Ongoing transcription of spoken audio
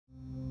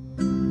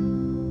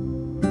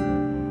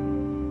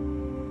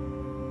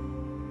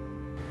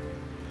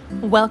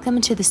Welcome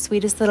to the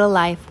Sweetest Little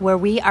Life, where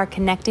we are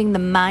connecting the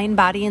mind,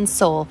 body, and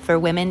soul for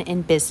women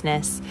in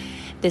business.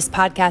 This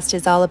podcast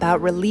is all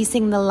about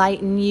releasing the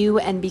light in you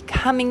and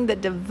becoming the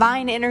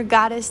divine inner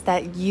goddess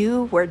that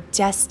you were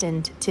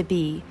destined to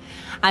be.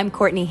 I'm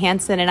Courtney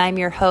Hanson, and I'm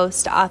your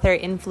host, author,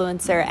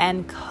 influencer,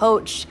 and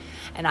coach.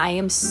 And I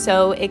am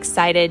so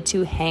excited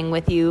to hang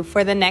with you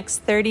for the next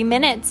 30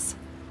 minutes.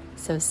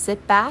 So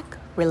sit back,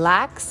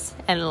 relax,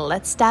 and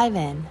let's dive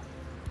in.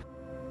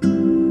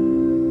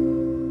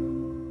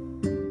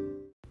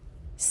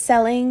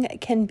 Selling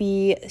can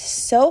be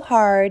so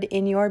hard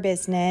in your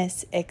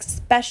business,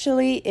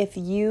 especially if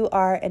you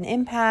are an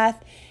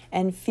empath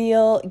and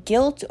feel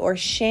guilt or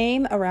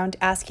shame around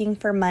asking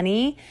for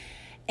money.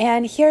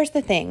 And here's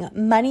the thing,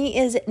 money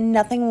is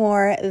nothing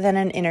more than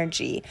an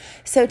energy.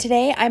 So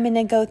today I'm going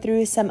to go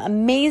through some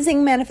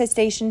amazing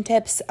manifestation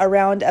tips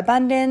around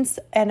abundance.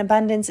 And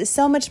abundance is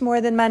so much more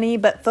than money,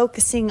 but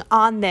focusing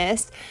on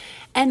this.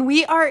 And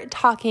we are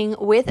talking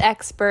with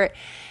expert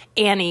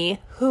Annie,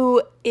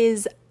 who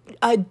is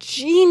a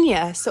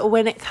genius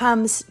when it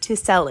comes to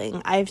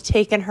selling. I've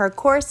taken her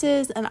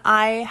courses and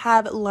I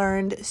have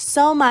learned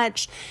so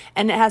much,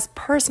 and it has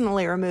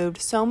personally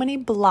removed so many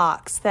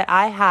blocks that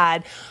I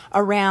had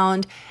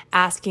around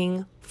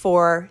asking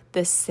for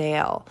the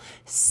sale.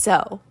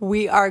 So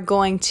we are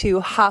going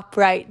to hop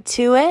right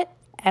to it.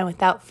 And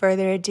without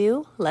further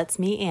ado, let's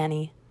meet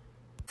Annie.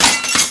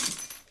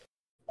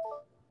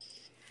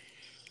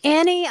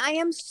 Annie, I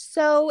am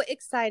so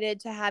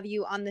excited to have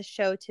you on the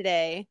show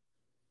today.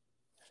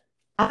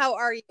 How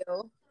are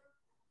you?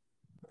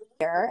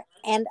 Here,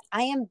 and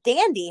I am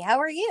dandy. How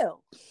are you?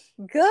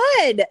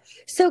 Good.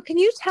 So can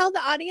you tell the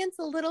audience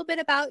a little bit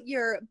about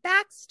your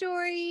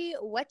backstory,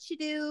 what you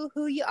do,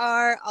 who you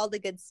are, all the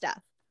good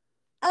stuff?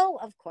 Oh,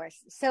 of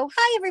course. So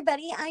hi,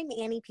 everybody. I'm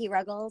Annie P.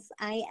 Ruggles.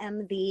 I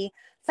am the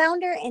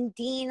founder and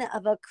dean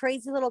of a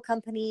crazy little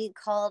company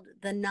called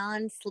the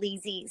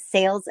Non-Sleazy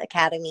Sales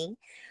Academy,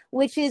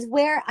 which is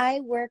where I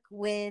work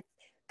with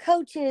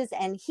coaches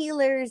and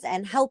healers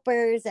and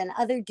helpers and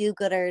other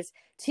do-gooders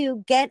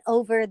to get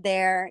over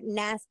their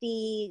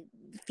nasty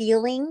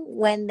feeling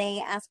when they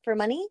ask for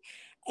money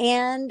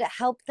and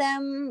help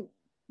them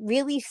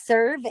really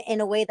serve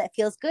in a way that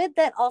feels good,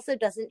 that also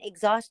doesn't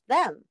exhaust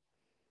them.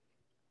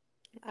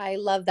 I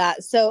love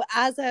that. So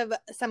as of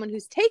someone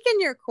who's taken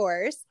your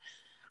course,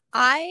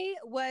 I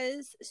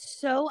was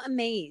so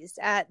amazed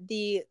at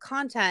the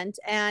content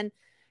and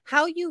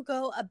how you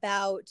go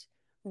about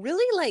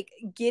really like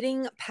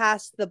getting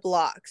past the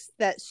blocks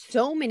that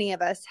so many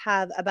of us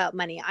have about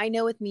money. I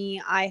know with me,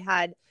 I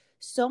had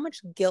so much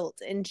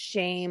guilt and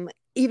shame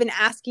even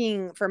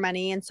asking for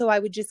money. And so I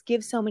would just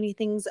give so many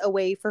things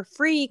away for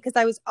free because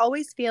I was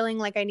always feeling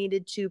like I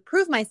needed to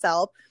prove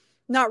myself,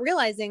 not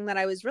realizing that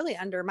I was really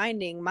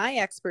undermining my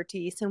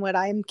expertise and what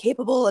I'm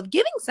capable of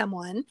giving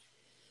someone.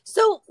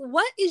 So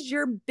what is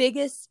your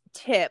biggest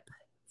tip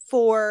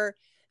for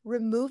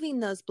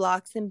removing those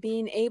blocks and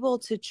being able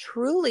to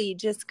truly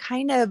just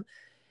kind of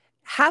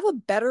have a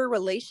better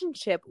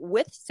relationship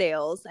with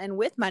sales and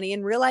with money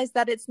and realize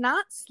that it's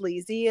not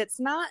sleazy, it's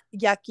not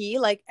yucky,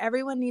 like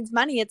everyone needs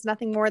money, it's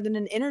nothing more than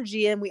an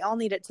energy and we all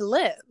need it to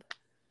live?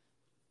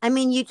 I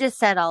mean, you just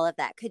said all of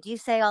that. Could you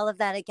say all of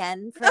that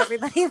again for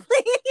everybody,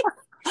 please?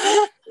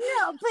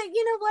 No, but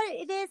you know what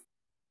it is?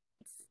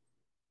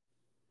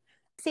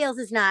 Sales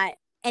is not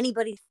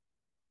anybody's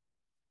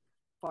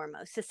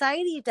foremost.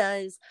 Society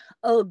does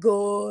a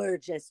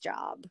gorgeous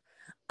job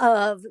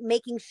of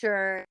making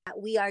sure that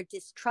we are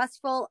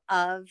distrustful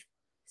of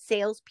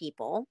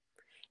salespeople.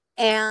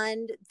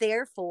 And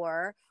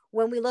therefore,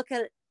 when we look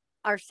at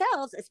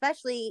ourselves,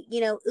 especially,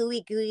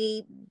 ooey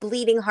gooey,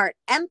 bleeding heart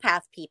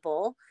empath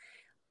people,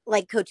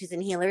 like coaches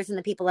and healers and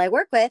the people I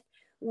work with,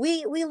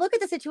 we look at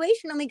the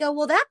situation and we go,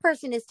 well, that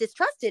person is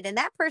distrusted and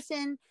that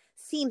person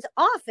seems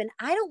off and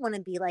I don't want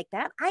to be like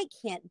that. I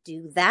can't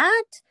do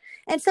that.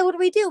 And so what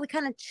do? We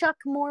kind of chuck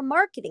more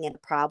marketing at a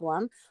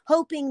problem,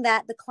 hoping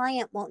that the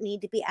client won't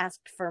need to be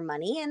asked for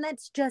money. And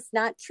that's just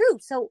not true.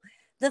 So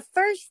the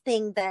first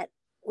thing that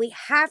we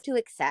have to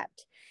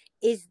accept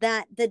is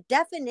that the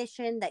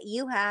definition that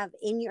you have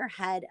in your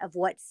head of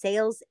what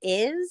sales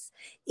is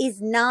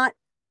not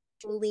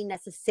truly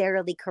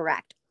necessarily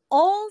correct.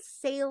 All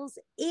sales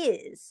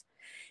is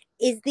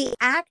the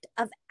act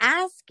of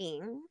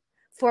asking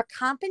for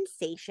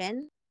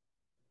compensation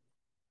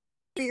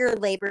for your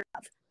labor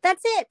of.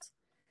 That's it.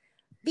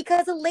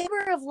 Because a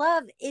labor of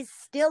love is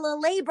still a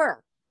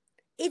labor.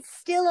 It's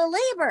still a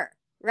labor,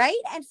 right?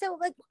 And so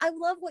like I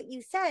love what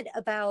you said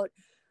about,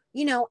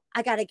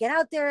 I got to get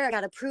out there. I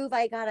got to prove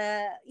I got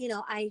to,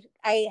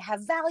 I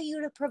have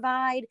value to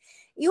provide.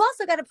 You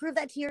also got to prove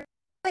that to your,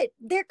 but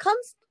there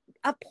comes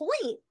a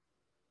point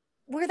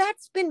where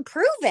that's been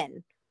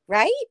proven,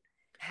 right?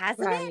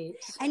 Hasn't it?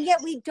 And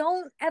yet we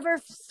don't ever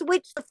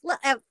flip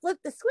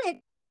the switch,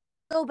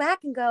 go back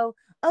and go,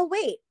 oh,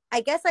 wait,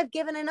 I guess I've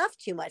given enough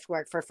too much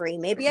work for free.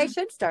 Maybe I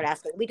should start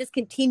asking. We just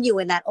continue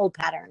in that old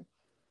pattern.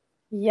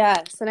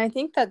 Yes. And I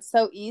think that's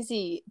so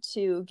easy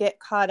to get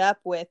caught up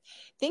with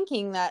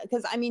thinking that,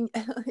 because I mean,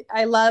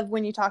 I love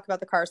when you talk about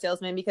the car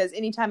salesman, because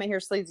anytime I hear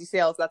sleazy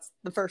sales, that's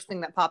the first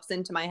thing that pops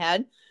into my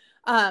head.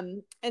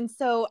 And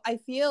so I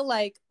feel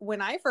like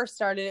when I first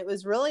started, it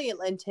was really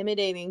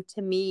intimidating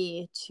to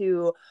me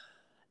to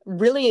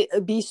really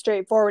be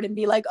straightforward and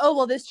be like, oh,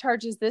 well, this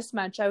charges this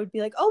much. I would be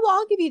like, oh, well,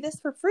 I'll give you this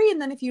for free.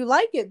 And then if you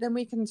like it, then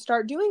we can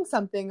start doing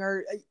something,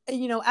 or,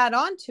 add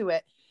on to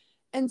it.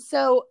 And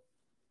so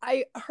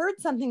I heard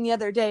something the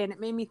other day and it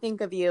made me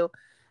think of you.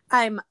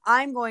 I'm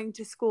going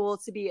to school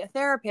to be a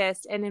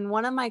therapist, and in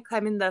one of my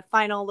I'm in the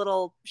final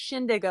little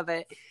shindig of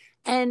it.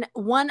 And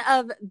one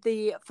of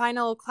the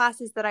final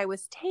classes that I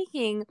was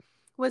taking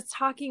was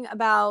talking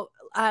about,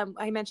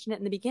 I mentioned it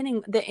in the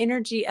beginning, the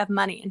energy of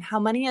money, and how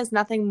money is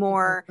nothing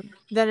more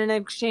than an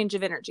exchange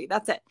of energy.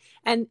 That's it.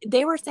 And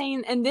they were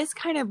saying, and this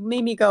kind of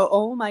made me go,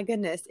 oh my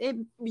goodness,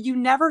 you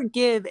never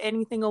give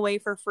anything away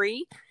for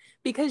free,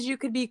 because you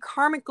could be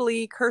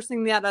karmically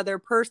cursing that other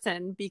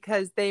person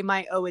because they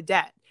might owe a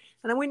debt.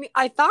 And when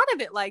I thought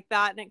of it like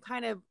that, and it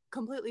kind of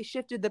completely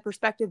shifted the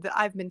perspective that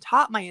I've been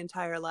taught my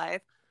entire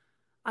life,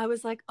 I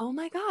was like, oh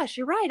my gosh,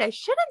 you're right. I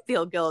shouldn't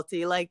feel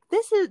guilty. Like,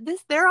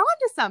 they're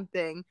onto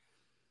something.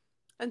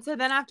 And so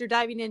then after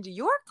diving into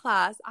your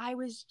class, I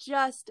was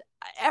just,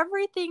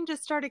 everything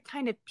just started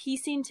kind of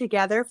piecing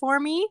together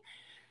for me.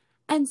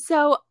 And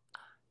so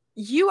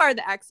you are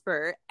the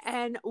expert.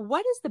 And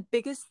what is the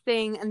biggest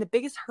thing and the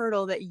biggest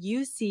hurdle that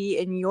you see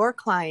in your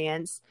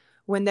clients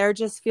when they're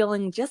just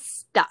feeling just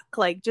stuck?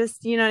 Like,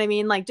 just, you know what I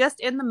mean? Like, just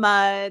in the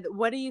mud.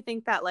 What do you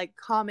think that like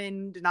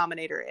common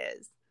denominator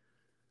is?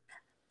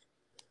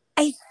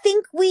 I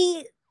think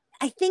we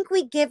I think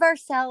we give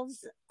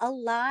ourselves a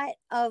lot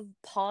of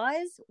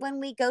pause when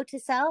we go to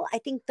sell. I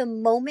think the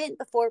moment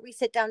before we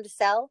sit down to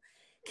sell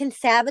can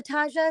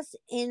sabotage us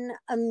in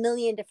a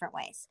million different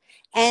ways.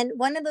 And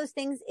one of those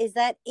things is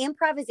that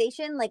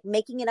improvisation, like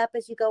making it up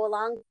as you go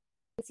along,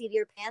 seat of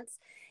your pants,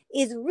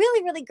 is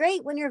really, really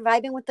great when you're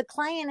vibing with the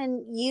client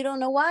and you don't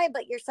know why,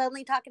 but you're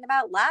suddenly talking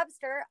about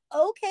lobster.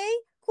 Okay,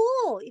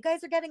 cool. You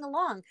guys are getting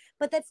along,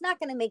 but that's not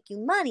going to make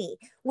you money.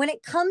 When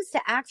it comes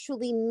to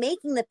actually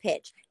making the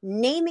pitch,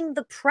 naming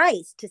the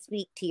price, to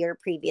speak to your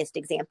previous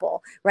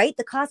example, right?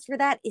 The cost for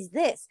that is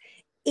this.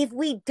 If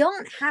we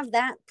don't have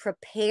that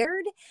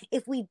prepared,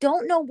 if we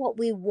don't know what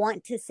we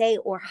want to say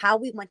or how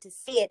we want to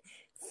say it,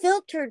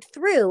 filtered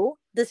through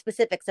the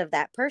specifics of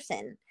that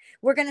person,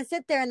 we're going to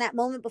sit there, and that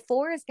moment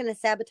before is going to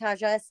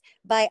sabotage us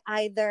by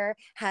either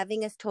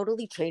having us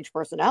totally change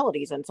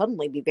personalities and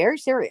suddenly be very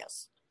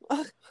serious.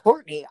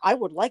 Courtney, I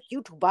would like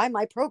you to buy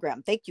my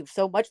program. Thank you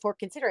so much for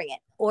considering it.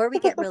 Or we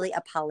get really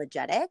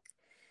apologetic,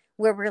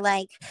 where we're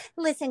like,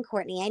 listen,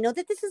 Courtney, I know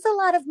that this is a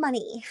lot of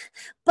money,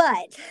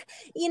 but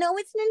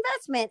it's an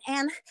investment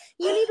and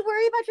you need to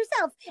worry about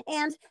yourself.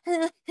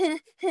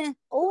 And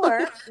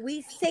or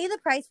we say the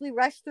price, we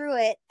rush through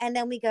it, and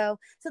then we go,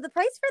 so the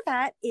price for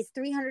that is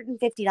 $350.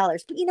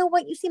 But you know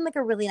what? You seem like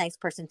a really nice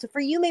person. So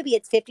for you, maybe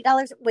it's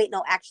 $50. Wait,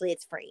 no, actually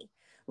it's free.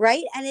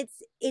 Right. And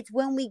it's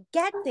when we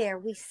get there,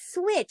 we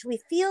switch,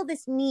 we feel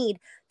this need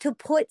to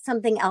put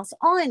something else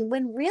on,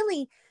 when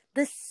really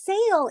the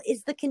sale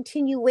is the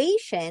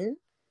continuation,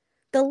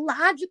 the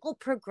logical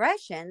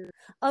progression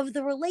of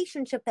the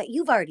relationship that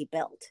you've already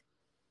built.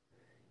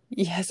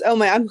 Yes. Oh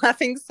my, I'm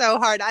laughing so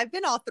hard. I've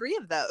been all three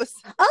of those.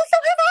 Oh, so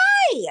have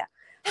I.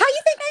 How you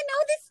think I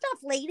know this stuff,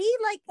 lady?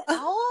 Like,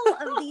 all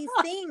of these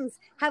things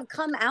have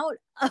come out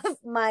of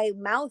my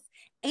mouth,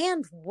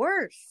 and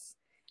worse,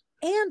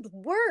 and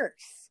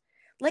worse.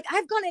 Like,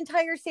 I've gone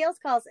entire sales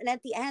calls, and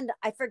at the end,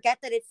 I forget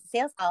that it's a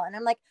sales call, and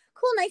I'm like,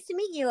 cool, nice to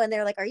meet you. And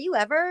they're like, are you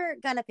ever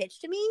gonna pitch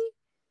to me?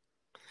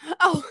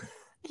 Oh,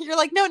 you're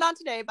like, no, not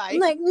today. I'm Bye.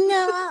 like,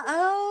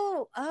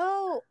 no,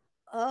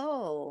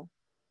 oh,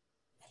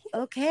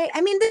 okay.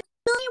 I mean, there's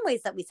a billion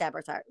ways that we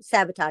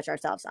sabotage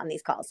ourselves on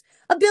these calls.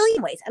 A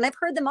billion ways. And I've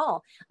heard them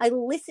all. I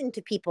listen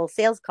to people's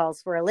sales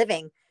calls for a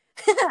living.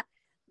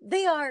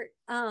 They are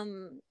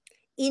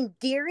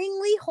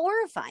endearingly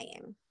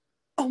horrifying.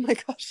 Oh my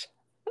gosh.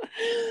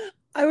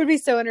 I would be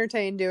so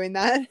entertained doing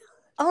that.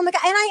 Oh my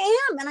God. And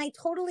I am. And I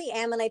totally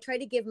am. And I try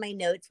to give my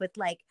notes with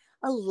like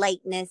a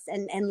lightness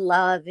and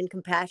love and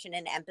compassion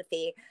and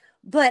empathy.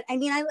 But I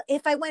mean,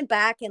 if I went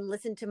back and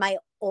listened to my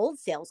old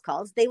sales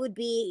calls, they would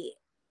be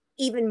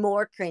even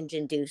more cringe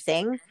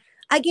inducing.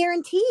 I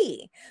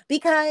guarantee,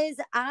 because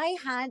I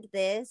had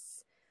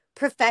this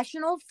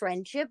professional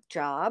friendship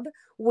job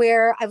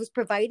where I was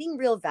providing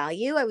real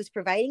value. I was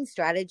providing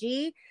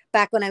strategy.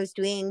 Back when I was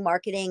doing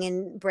marketing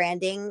and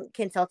branding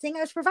consulting,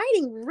 I was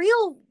providing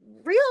real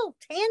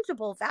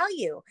tangible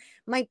value.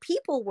 My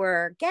people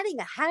were getting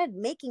ahead,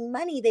 making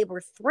money. They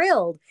were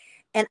thrilled.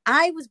 And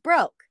I was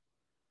broke.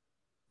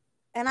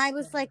 And I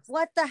was like,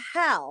 what the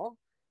hell?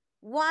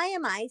 Why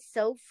am I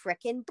so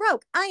freaking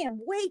broke? I am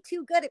way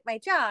too good at my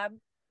job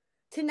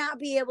to not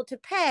be able to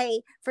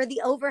pay for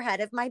the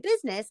overhead of my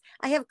business.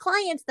 I have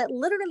clients that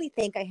literally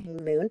think I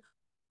am moon,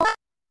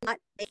 not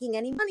making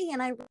any money.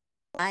 And I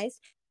realized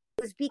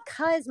was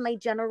because my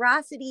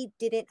generosity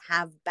didn't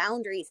have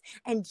boundaries.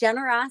 And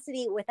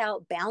generosity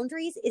without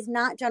boundaries is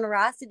not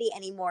generosity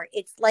anymore.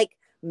 It's like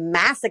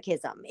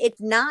masochism.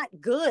 It's not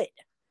good.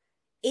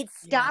 It Yes.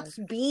 stops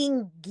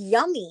being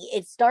yummy.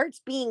 It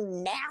starts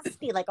being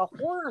nasty, like a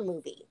horror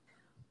movie.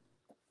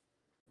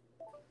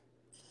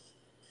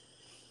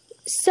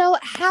 So,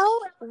 how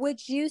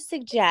would you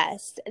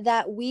suggest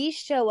that we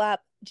show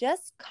up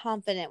just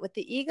confident with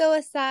the ego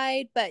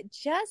aside, but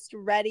just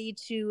ready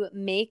to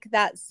make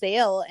that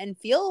sale and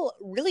feel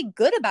really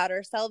good about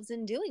ourselves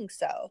in doing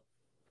so?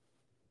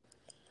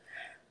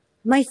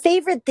 My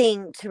favorite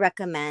thing to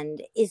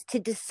recommend is to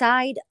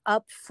decide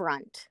up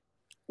front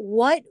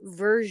what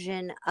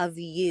version of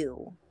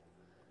you,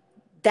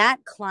 that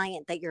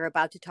client that you're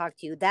about to talk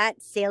to,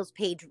 that sales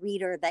page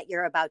reader that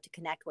you're about to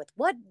connect with,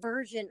 what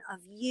version of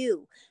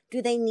you do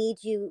they need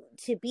you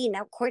to be?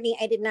 Now, Courtney,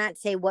 I did not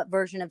say what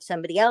version of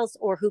somebody else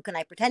or who can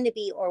I pretend to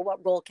be or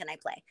what role can I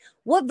play.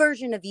 What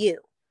version of you,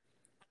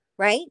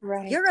 right?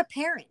 Right. You're a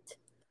parent.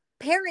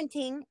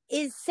 Parenting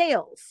is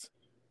sales.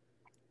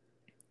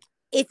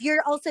 If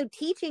you're also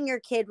teaching your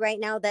kid right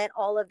now that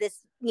all of this,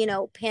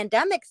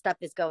 pandemic stuff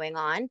is going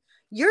on,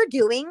 you're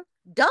doing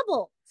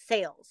double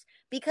sales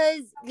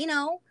because,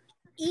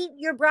 eat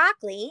your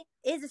broccoli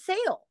is a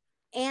sale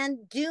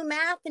and do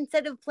math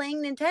instead of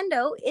playing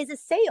Nintendo is a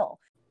sale.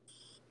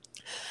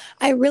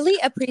 I really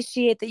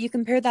appreciate that you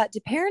compare that to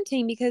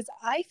parenting because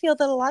I feel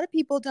that a lot of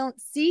people don't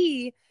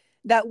see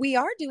that we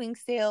are doing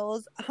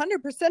sales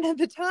 100% of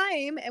the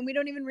time and we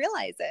don't even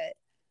realize it.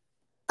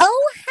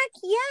 Oh,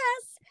 heck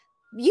yes.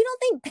 You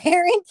don't think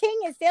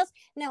parenting is sales?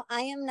 No,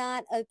 I am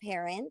not a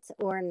parent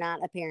or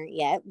not a parent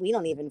yet. We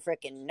don't even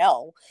freaking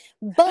know.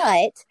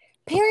 But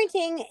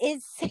parenting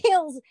is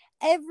sales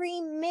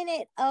every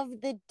minute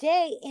of the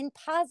day in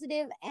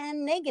positive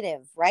and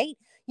negative, right?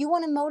 You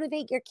want to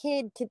motivate your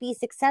kid to be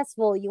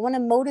successful. You want to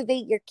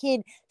motivate your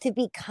kid to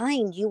be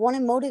kind. You want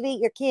to motivate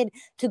your kid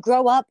to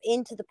grow up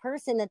into the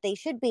person that they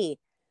should be.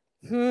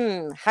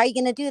 How are you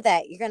going to do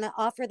that? You're going to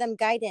offer them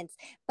guidance.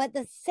 But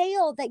the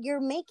sale that you're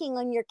making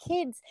on your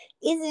kids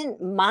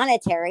isn't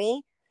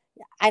monetary.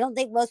 I don't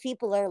think most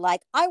people are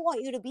like, I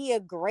want you to be a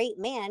great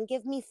man.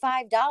 Give me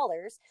 $5.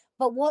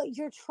 But what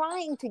you're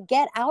trying to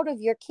get out of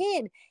your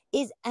kid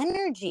is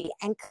energy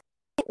and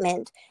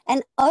commitment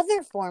and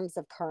other forms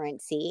of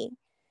currency.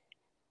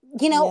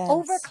 Yes.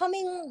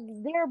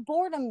 Overcoming their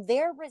boredom,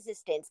 their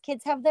resistance.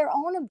 Kids have their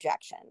own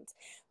objections,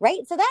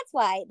 right? So that's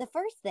why the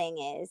first thing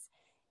is,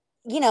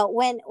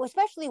 when,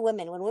 especially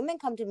women, when women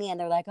come to me and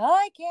they're like, oh,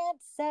 I can't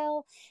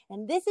sell,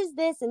 and this is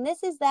this, and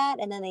this is that,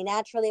 and then they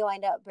naturally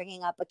wind up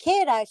bringing up a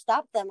kid, I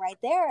stop them right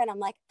there. And I'm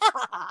like,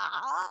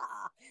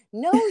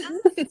 no,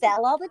 you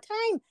sell all the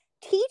time.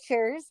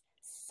 Teachers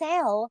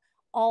sell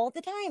all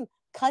the time.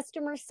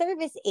 Customer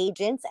service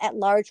agents at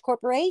large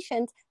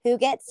corporations who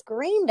get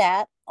screamed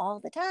at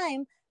all the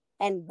time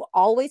and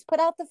always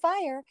put out the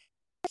fire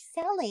are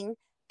selling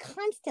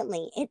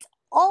constantly. It's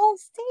all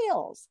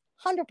sales,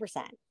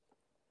 100%.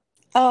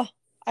 Oh,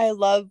 I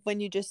love when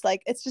you just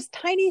like, it's just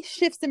tiny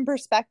shifts in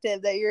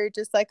perspective that you're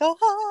just like,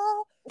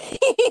 oh,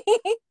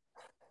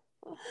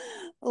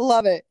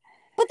 love it.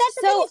 But that's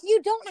the thing So, is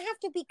you don't have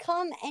to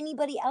become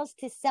anybody else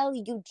to sell.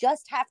 You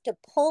just have to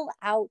pull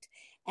out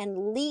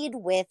and lead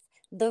with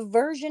the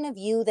version of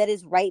you that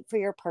is right for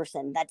your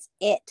person. That's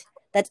it.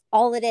 That's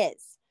all it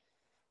is.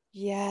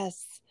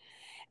 yes.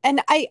 And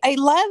I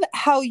love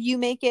how you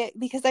make it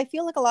because I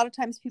feel like a lot of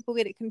times people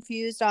get it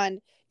confused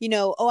on,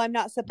 oh, I'm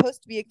not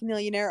supposed to be a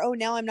chameleonaire. Oh,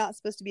 now I'm not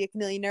supposed to be a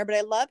chameleonaire. But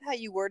I love how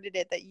you worded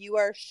it that you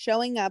are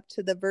showing up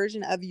to the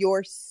version of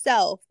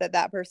yourself that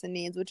that person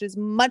needs, which is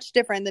much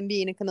different than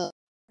being a chameleon.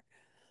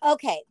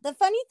 Okay. The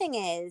funny thing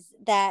is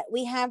that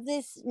we have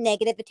this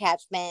negative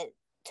attachment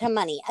to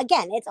money.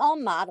 Again, it's all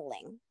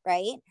modeling,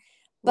 right?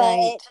 But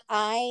Right.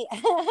 I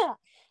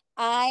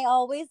I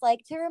always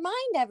like to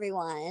remind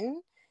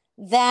everyone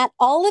that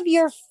all of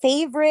your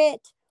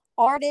favorite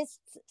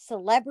artists,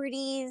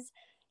 celebrities,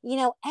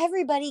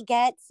 everybody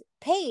gets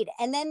paid.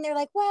 And then they're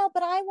like, well,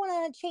 but I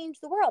want to change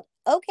the world.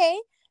 Okay.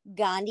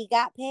 Gandhi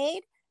got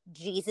paid.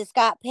 Jesus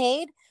got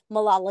paid.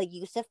 Malala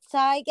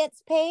Yousafzai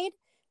gets paid.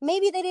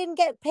 Maybe they didn't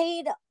get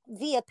paid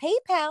via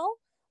PayPal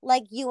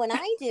like you and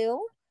I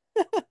do,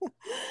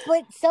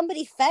 but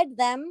somebody fed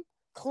them,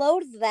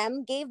 clothed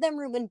them, gave them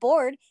room and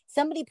board.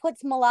 Somebody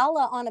puts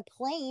Malala on a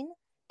plane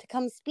to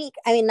come speak.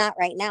 I mean, not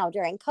right now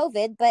during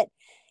COVID, but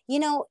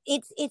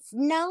it's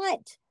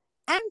not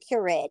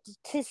accurate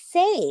to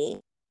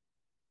say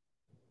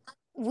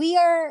we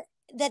are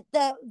that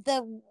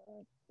the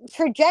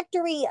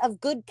trajectory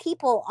of good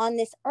people on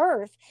this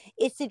earth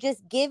is to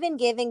just give and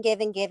give and give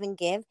and give and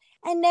give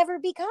and never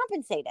be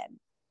compensated.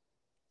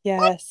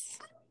 Yes.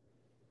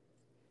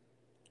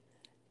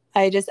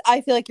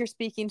 I feel like you're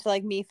speaking to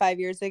like me 5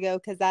 years ago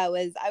because I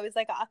was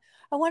like,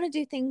 I want to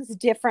do things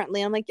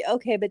differently. I'm like,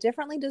 okay, but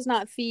differently does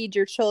not feed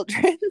your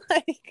children.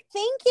 Like,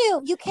 Thank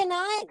you. You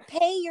cannot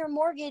pay your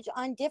mortgage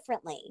on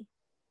differently.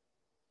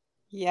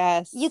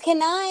 yes. You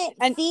cannot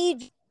And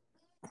feed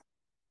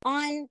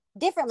on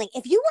differently.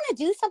 If you want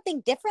to do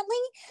something differently,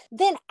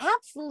 then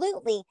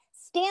absolutely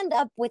stand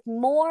up with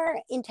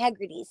more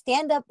integrity,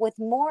 stand up with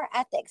more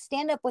ethics,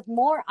 stand up with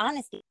more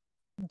honesty.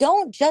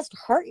 Don't just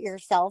hurt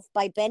yourself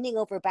by bending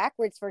over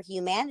backwards for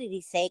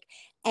humanity's sake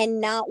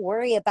and not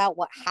worry about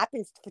what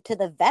happens to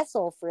the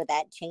vessel for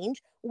that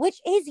change,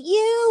 which is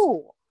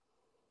you.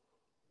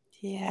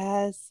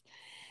 Yes.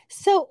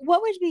 So,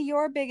 what would be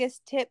your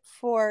biggest tip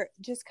for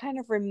just kind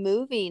of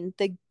removing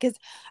the, because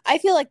I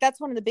feel like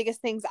that's one of the biggest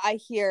things I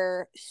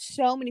hear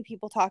so many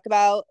people talk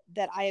about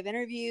that I have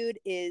interviewed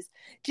is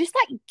just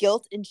that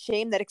guilt and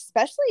shame that,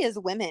 especially as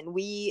women,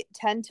 we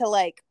tend to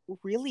like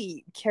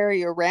really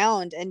carry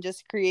around and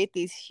just create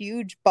these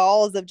huge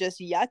balls of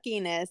just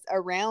yuckiness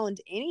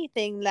around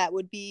anything that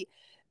would be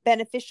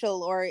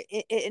beneficial, or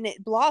and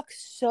it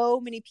blocks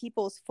so many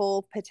people's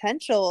full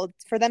potential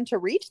for them to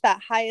reach that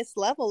highest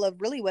level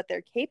of really what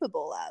they're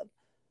capable of.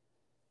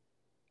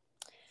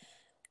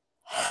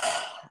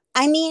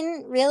 I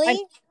mean, I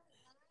really,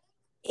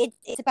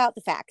 it's about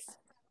the facts.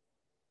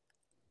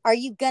 Are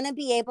you going to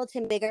be able to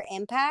make a bigger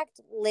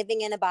impact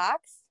living in a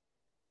box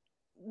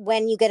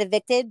when you get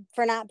evicted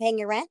for not paying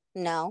your rent?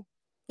 No,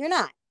 you're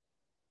not.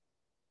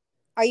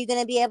 Are you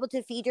going to be able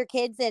to feed your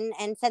kids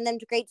and send them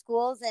to great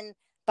schools and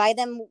buy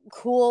them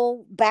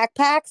cool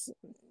backpacks?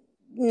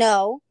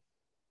 No,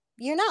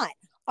 you're not.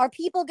 Are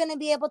people going to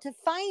be able to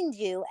find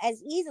you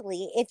as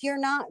easily if you're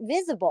not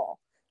visible?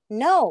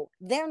 No,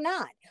 they're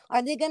not.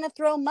 Are they going to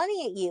throw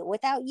money at you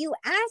without you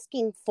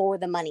asking for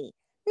the money?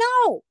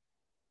 No,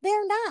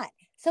 they're not.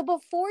 So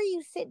before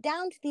you sit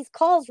down to these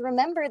calls,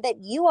 remember that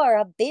you are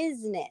a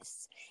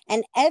business,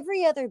 and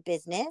every other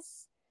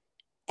business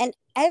and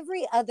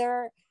every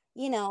other,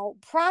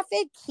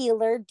 profit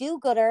healer, do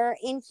gooder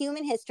in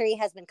human history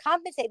has been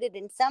compensated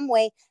in some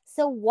way.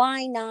 So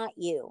why not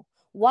you?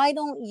 Why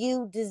don't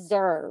you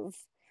deserve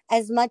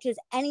as much as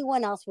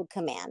anyone else would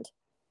command?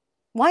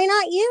 Why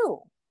not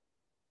you?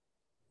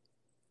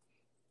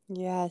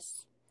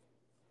 Yes.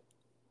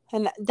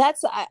 And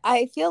that's,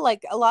 I feel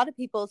like a lot of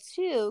people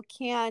too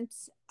can't,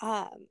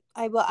 I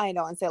don't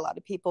want to say a lot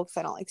of people because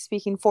I don't like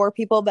speaking for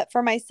people, but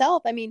for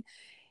myself, I mean,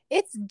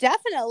 it's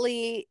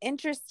definitely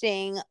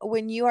interesting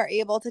when you are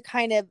able to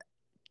kind of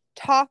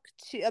talk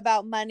to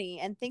about money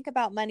and think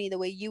about money the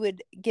way you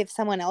would give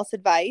someone else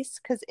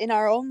advice, because in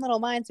our own little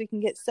minds we can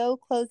get so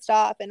closed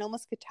off and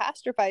almost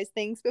catastrophize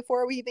things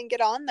before we even get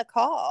on the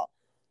call.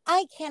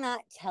 I cannot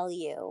tell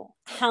you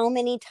how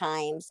many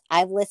times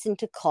I've listened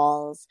to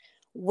calls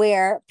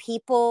where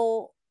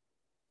people,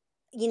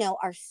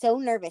 are so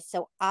nervous,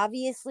 so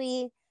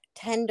obviously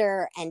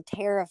tender and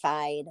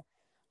terrified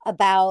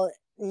about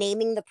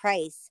naming the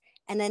price.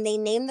 And then they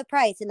name the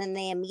price and then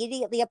they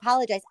immediately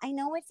apologize. I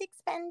know it's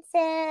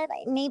expensive.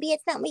 Maybe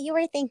it's not what you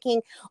were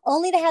thinking.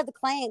 Only to have the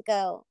client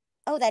go,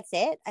 "Oh, that's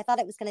it? I thought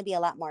it was going to be a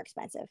lot more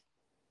expensive."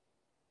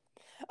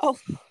 Oh,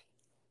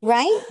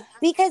 Right?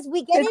 Because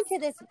we get it's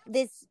into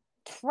this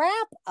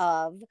trap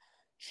of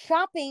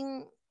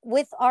shopping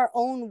with our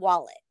own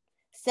wallet.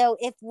 So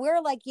if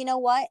we're like, you know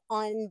what,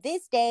 on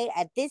this day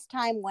at this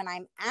time when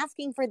I'm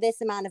asking for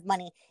this amount of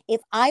money,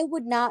 if I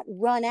would not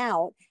run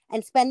out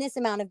and spend this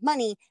amount of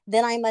money,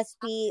 then I must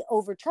be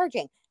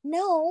overcharging.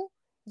 No,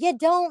 you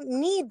don't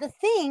need the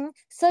thing,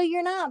 so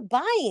you're not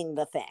buying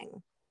the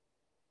thing.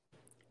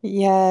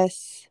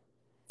 yes.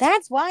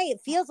 That's why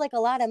it feels like a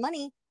lot of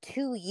money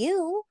to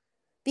you,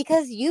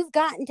 because you've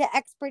gotten to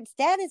expert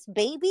status,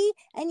 baby,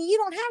 and you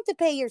don't have to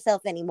pay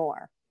yourself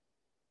anymore.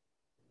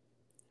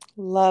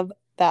 Love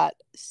that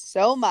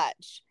so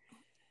much.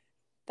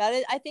 That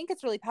is, I think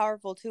it's really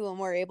powerful too when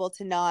we're able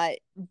to not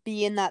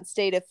be in that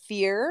state of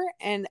fear.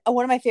 And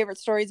one of my favorite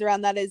stories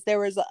around that is there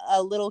was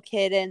a little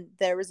kid and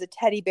there was a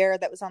teddy bear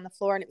that was on the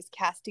floor and it was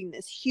casting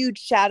this huge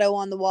shadow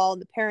on the wall.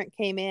 And the parent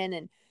came in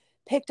and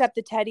picked up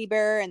the teddy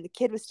bear, and the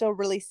kid was still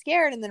really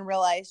scared and then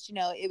realized,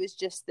 it was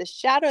just the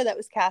shadow that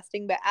was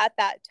casting. But at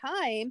that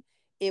time,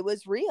 it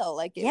was real.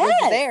 Like it was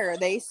Yes. there.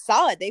 They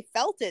saw it. They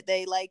felt it.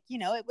 They like,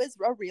 it was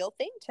a real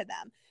thing to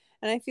them.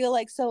 And I feel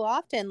like so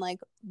often, like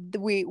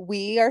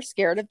we are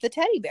scared of the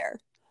teddy bear.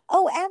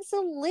 Oh,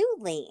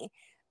 absolutely.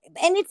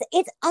 And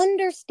it's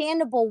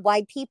understandable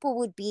why people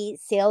would be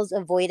sales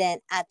avoidant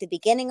at the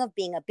beginning of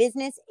being a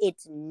business.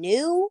 It's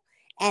new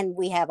and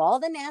we have all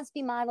the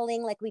nasty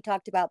modeling like we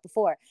talked about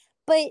before.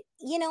 But,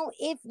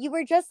 if you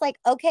were just like,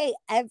 okay,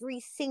 every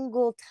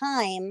single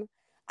time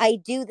I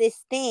do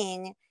this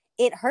thing,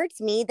 it hurts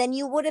me, then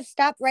you would have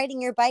stopped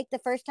riding your bike the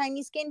first time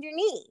you skinned your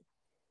knee.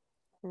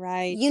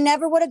 Right. You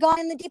never would have gone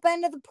in the deep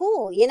end of the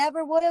pool. You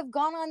never would have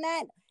gone on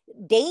that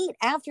date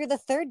after the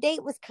third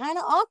date was kind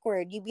of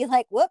awkward. You'd be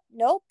like, whoop,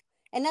 nope.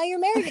 And now you're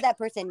married to that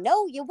person.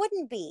 No, you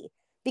wouldn't be,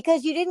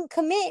 because you didn't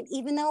commit,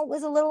 even though it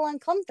was a little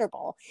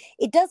uncomfortable.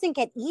 It doesn't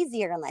get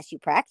easier unless you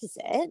practice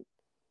it.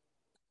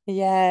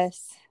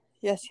 Yes.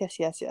 Yes, yes,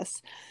 yes, yes.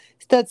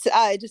 That's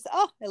I just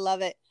I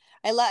love it.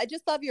 I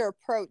just love your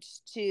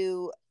approach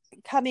to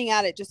coming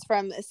at it just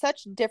from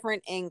such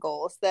different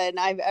angles than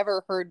I've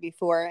ever heard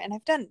before. And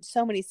I've done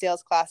so many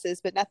sales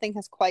classes, but nothing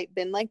has quite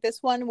been like this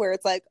one where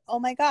it's like, oh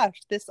my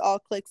gosh, this all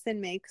clicks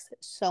and makes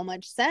so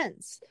much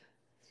sense.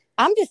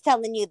 I'm just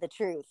telling you the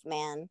truth,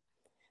 man.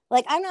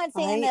 Like, I'm not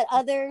saying I that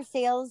other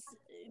sales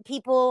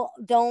people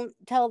don't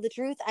tell the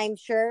truth. I'm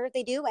sure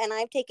they do. And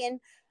I've taken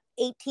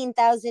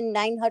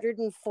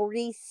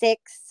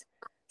 18,946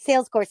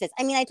 sales courses.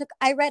 I mean,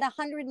 I read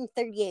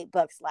 138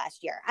 books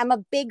last year. I'm a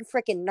big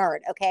freaking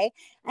nerd. Okay.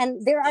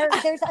 And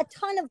there's a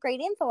ton of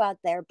great info out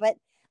there, but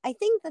I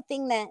think the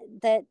thing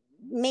that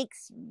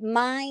makes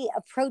my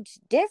approach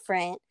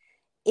different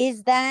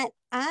is that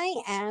I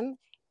am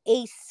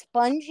a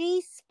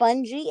spongy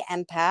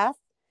empath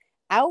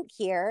out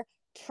here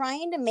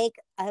trying to make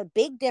a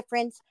big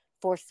difference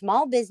for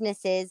small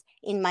businesses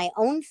in my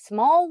own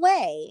small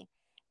way.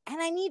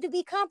 And I need to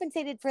be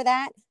compensated for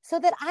that so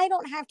that I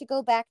don't have to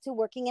go back to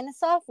working in a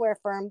software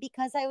firm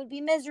because I would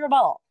be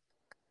miserable.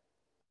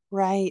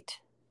 right.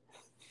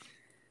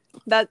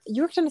 That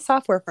you worked in a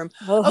software firm.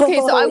 Okay,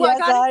 so Oh, I yes,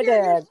 got to I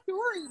hear your did.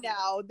 story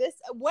now.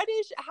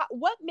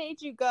 What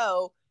made you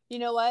go, you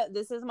know what?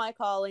 This is my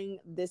calling.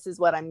 This is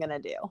what I'm going to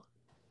do.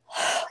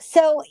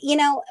 So,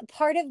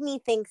 part of me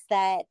thinks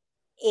that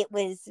it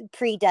was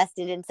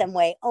predestined in some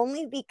way,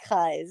 only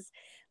because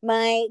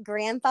my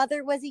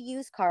grandfather was a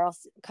used car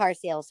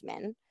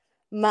salesman.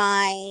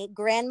 My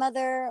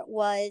grandmother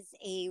was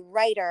a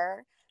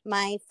writer.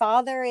 My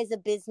father is a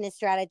business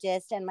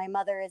strategist, and my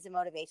mother is a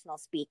motivational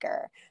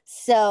speaker.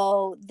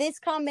 So this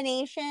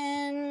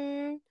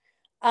combination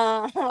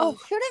Oh,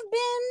 should have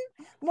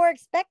been more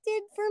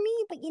expected for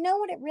me. But you know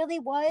what it really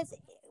was?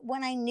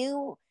 When I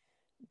knew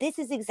this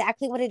is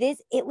exactly what it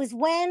is. It was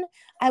when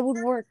I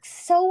would work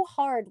so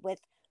hard with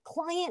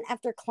client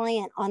after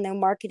client on their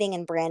marketing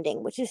and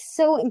branding, which is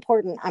so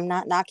important. I'm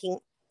not knocking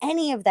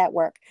any of that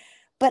work,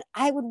 but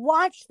I would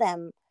watch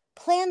them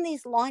plan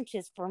these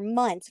launches for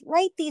months,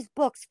 write these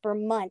books for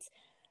months,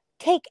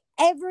 take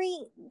every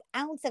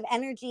ounce of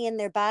energy in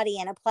their body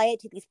and apply it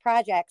to these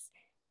projects.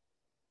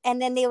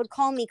 And then they would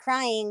call me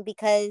crying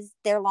because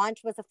their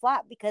launch was a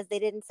flop because they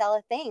didn't sell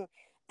a thing.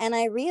 And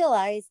I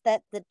realized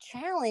that the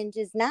challenge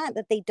is not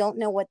that they don't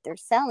know what they're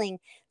selling.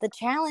 The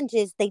challenge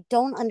is they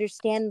don't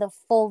understand the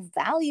full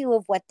value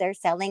of what they're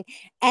selling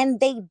and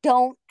they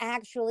don't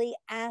actually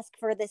ask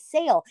for the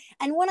sale.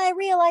 And when I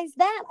realized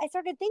that, I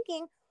started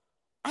thinking,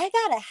 I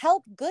got to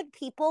help good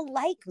people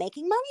like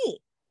making money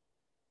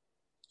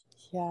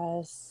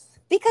yes.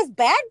 because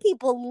bad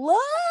people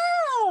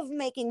love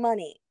making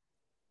money.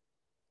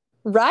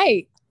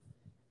 Right.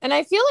 And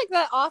I feel like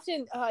that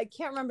often, I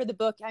can't remember the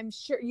book. I'm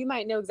sure you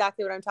might know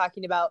exactly what I'm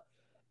talking about.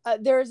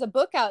 There's a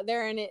book out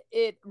there and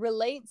it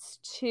relates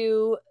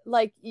to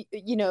like,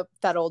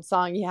 that old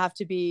song, you have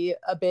to be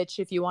a bitch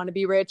if you want to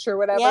be rich or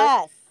whatever.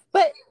 Yes.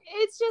 But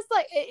it's just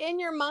like in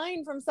your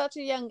mind from such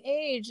a young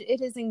age,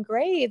 it is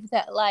engraved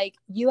that like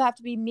you have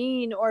to be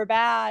mean or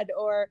bad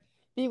or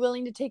be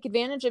willing to take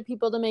advantage of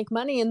people to make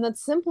money. And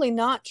that's simply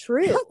not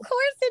true. Of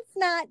course it's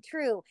not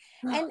true.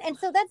 And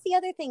so that's the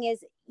other thing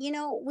is,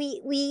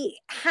 we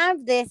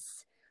have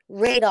this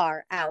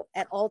radar out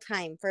at all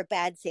time for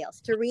bad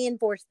sales to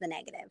reinforce the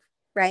negative,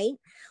 right?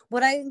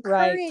 What I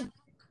Right. encourage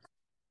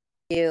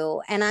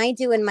you and I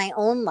do in my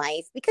own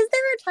life, because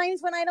there are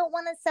times when I don't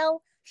want to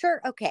sell,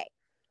 sure, okay.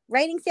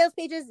 Writing sales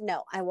pages,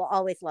 no, I will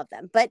always love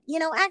them. But,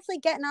 actually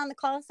getting on the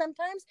call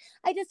sometimes,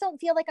 I just don't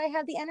feel like I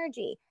have the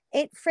energy.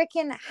 It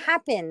freaking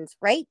happens,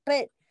 right?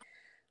 But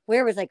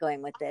where was I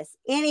going with this?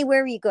 Annie,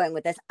 where were you going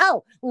with this?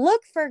 Oh,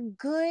 look for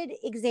good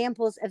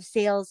examples of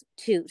sales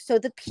too. So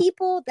the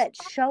people that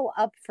show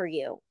up for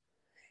you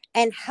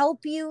and help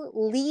you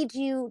lead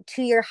you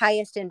to your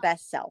highest and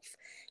best self.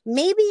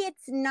 Maybe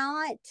it's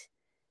not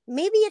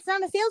maybe it's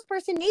not a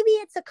salesperson, maybe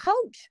it's a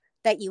coach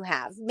that you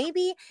have.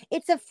 Maybe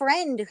it's a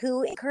friend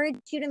who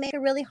encouraged you to make a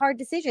really hard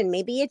decision.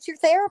 Maybe it's your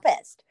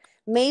therapist.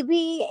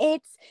 Maybe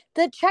it's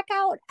the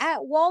checkout at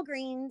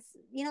Walgreens,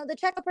 the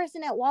checkout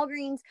person at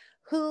Walgreens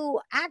who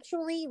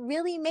actually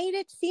really made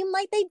it seem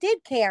like they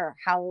did care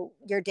how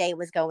your day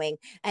was going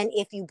and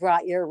if you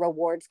brought your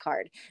rewards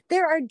card.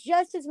 There are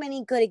just as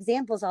many good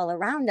examples all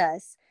around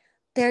us.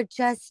 They're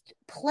just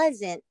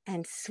pleasant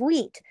and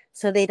sweet,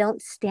 so they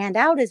don't stand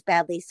out as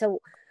badly.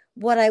 So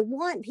what I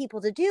want people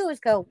to do is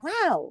go,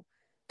 wow,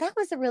 that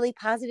was a really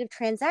positive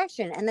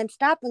transaction. And then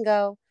stop and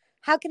go,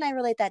 how can I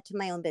relate that to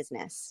my own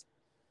business?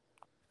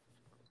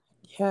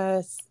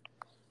 Yes.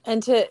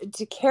 And to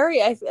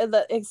carry, I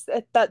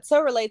that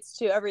so relates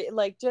to every,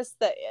 like, just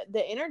the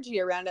energy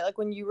around it. Like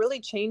when you really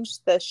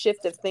change the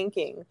shift of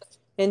thinking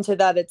into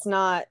that, it's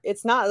not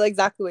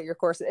exactly what your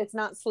course, it's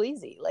not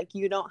sleazy. Like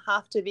you don't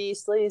have to be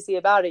sleazy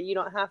about it. You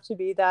don't have to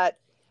be that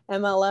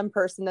MLM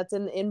person that's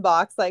in the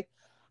inbox. Like,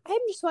 I'm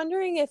just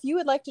wondering if you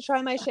would like to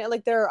try my channel.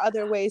 Like there are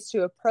other ways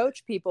to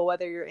approach people,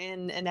 whether you're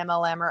in an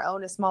MLM or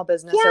own a small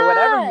business or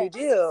whatever you Yes.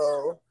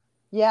 do.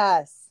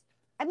 Yes.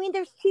 I mean,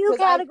 there's two Because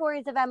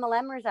categories of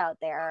MLMers out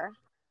there.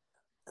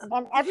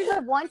 And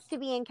everyone wants to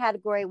be in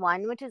category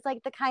one, which is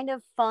like the kind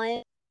of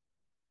fun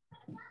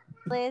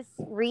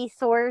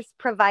resource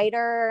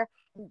provider,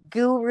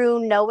 guru,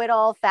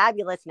 know-it-all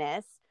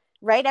fabulousness,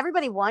 right?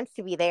 Everybody wants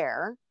to be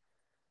there.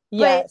 But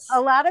Yes. a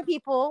lot of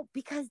people,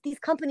 because these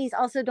companies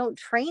also don't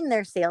train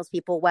their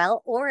salespeople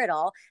well or at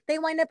all, they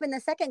wind up in the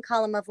second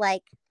column of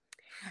like,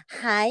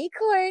 hi,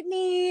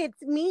 Courtney.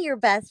 It's me, your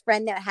best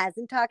friend that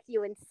hasn't talked to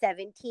you in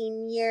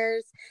 17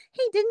 years.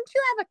 Hey, didn't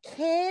you have a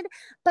kid?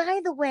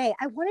 By the way,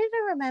 I wanted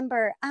to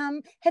remember, have you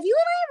and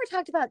I ever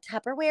talked about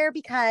Tupperware?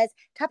 Because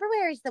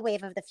Tupperware is the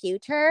wave of the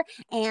future.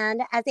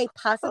 And as a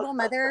possible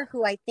mother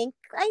who I think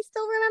I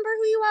still remember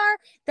who you are,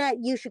 that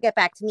you should get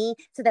back to me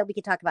so that we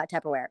could talk about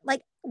Tupperware.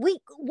 Like,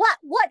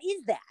 what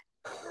is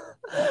that?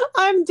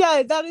 I'm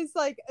dead. That is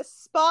like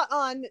spot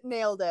on.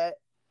 Nailed it.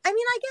 I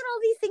mean, I get all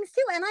these things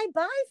too, and I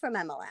buy from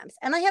MLMs,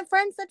 and I have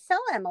friends that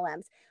sell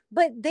MLMs,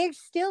 but they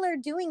still are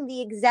doing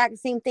the exact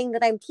same thing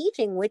that I'm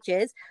teaching, which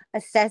is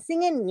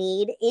assessing a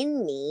need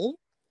in me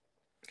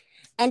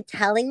and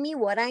telling me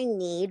what I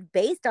need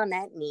based on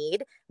that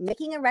need,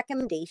 making a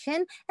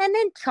recommendation, and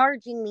then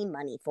charging me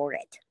money for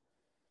it.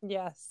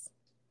 Yes.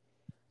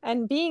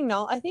 And being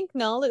I think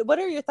knowledge. What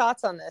are your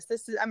thoughts on this?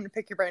 I'm going to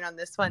pick your brain on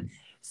this one.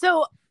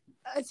 So,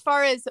 as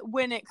far as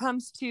when it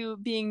comes to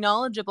being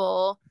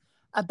knowledgeable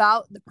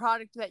about the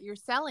product that you're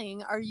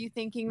selling, are you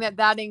thinking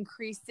that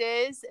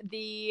increases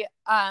the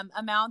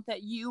amount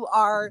that you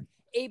are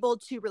able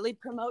to really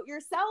promote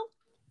yourself?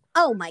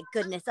 Oh my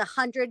goodness,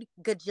 100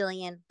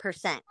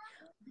 gajillion%.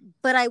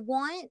 But I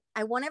want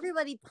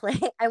everybody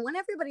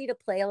to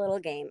play a little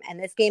game,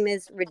 and this game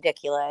is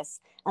ridiculous.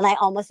 And I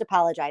almost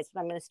apologized,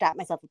 but I'm going to stop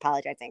myself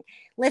apologizing.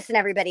 Listen,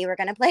 everybody, we're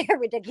going to play a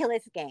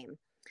ridiculous game.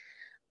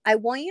 I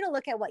want you to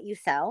look at what you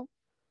sell,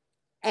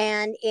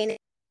 and in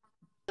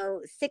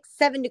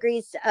 6-7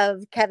 degrees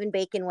of Kevin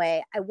Bacon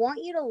way, I want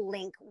you to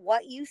link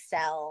what you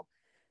sell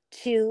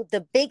to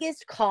the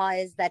biggest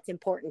cause that's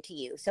important to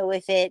you. So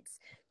if it's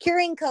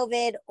curing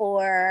COVID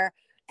or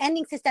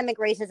ending systemic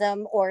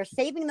racism or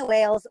saving the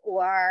whales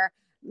or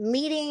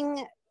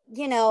meeting,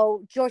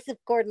 Joseph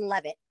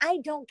Gordon-Levitt,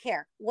 I don't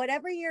care.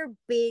 Whatever your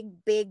big,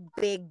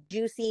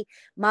 juicy,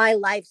 my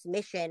life's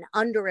mission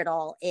under it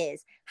all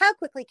is, how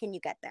quickly can you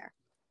get there?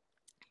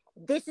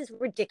 This is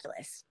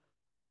ridiculous.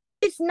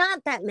 It's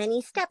not that many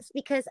steps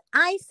because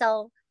I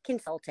sell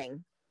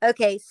consulting.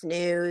 Okay,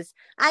 snooze.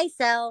 I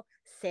sell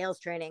sales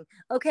training.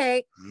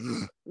 Okay,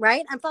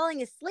 right? I'm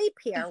falling asleep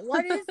here.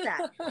 What is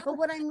that? But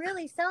what I'm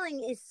really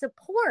selling is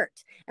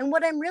support. And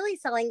what I'm really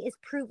selling is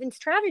proven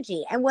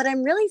strategy. And what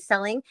I'm really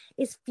selling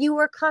is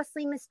fewer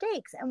costly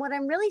mistakes. And what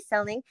I'm really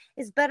selling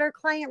is better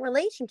client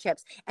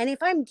relationships. And if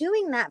I'm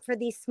doing that for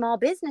these small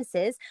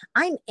businesses,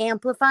 I'm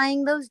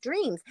amplifying those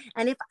dreams.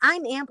 And if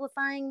I'm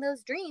amplifying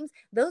those dreams,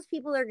 those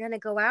people are going to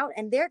go out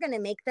and they're going to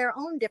make their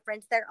own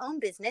difference, their own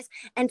business.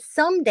 And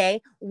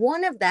someday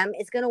one of them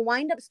is going to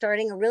wind up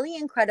starting a really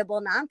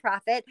incredible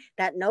nonprofit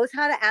that knows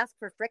how to ask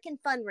for frickin'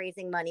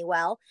 fundraising money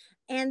well,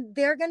 and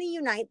they're going to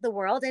unite the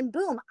world, and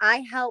boom,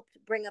 I helped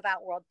bring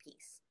about world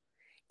peace.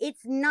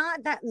 It's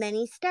not that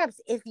many steps.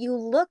 If you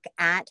look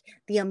at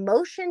the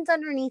emotions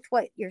underneath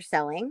what you're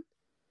selling,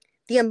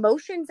 the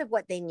emotions of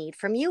what they need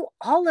from you,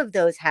 all of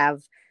those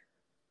have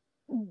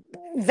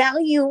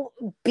value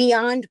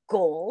beyond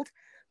gold.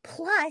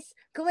 Plus,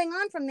 going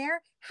on from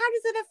there, how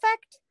does it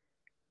affect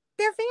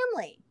their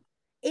family?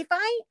 If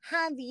I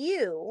have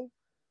you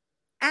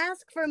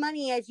ask for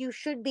money as you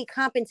should be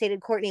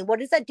compensated, Courtney, what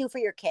does that do for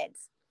your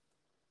kids?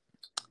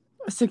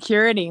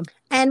 Security.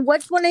 And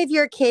what's one of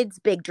your kids'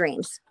 big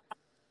dreams?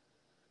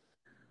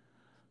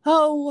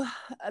 Oh,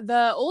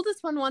 the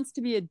oldest one wants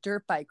to be a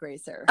dirt bike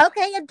racer.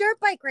 Okay, a dirt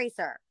bike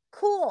racer.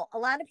 Cool. A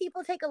lot of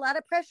people take a lot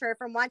of pressure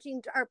from watching,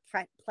 a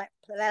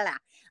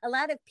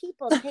lot of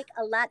people take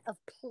a lot of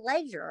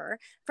pleasure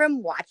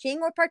from watching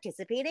or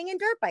participating in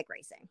dirt bike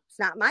racing. It's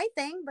not my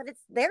thing, but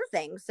it's their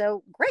thing.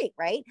 So great,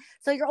 right?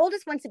 So your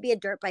oldest wants to be a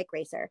dirt bike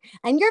racer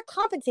and you're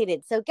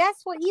compensated. So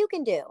guess what you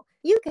can do?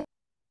 You can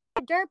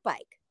a dirt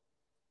bike.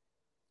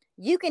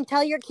 You can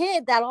tell your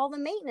kid that all the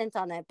maintenance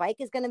on that bike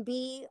is going to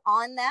be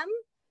on them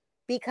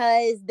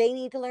because they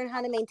need to learn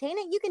how to maintain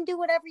it. You can do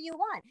whatever you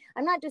want.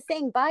 I'm not just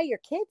saying buy your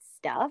kids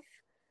stuff,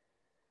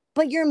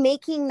 but you're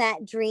making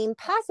that dream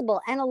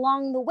possible. And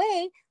along the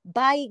way,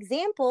 by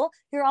example,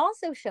 you're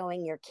also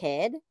showing your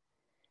kid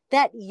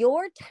that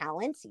your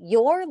talents,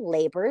 your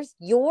labors,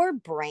 your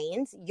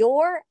brains,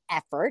 your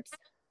efforts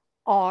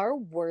are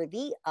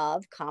worthy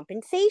of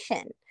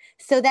compensation.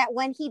 So that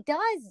when he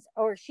does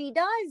or she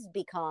does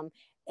become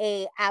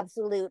a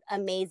absolute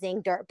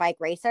amazing dirt bike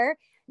racer,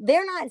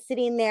 they're not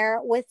sitting there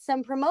with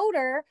some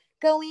promoter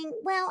going,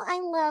 well, I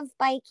love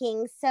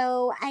biking,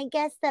 so I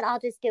guess that I'll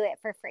just do it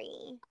for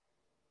free.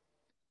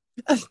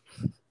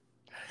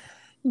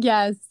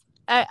 Yes.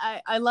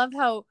 I love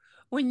how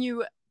when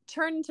you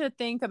turn to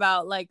think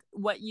about like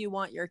what you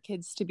want your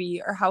kids to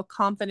be or how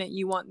confident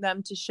you want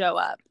them to show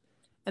up,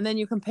 and then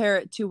you compare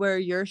it to where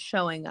you're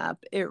showing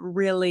up, it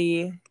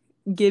really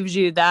gives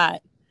you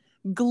that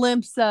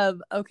glimpse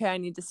of, okay, I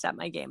need to step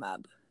my game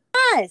up.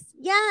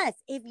 Yes.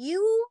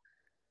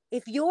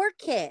 If your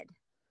kid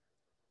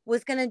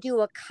was going to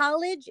do a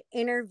college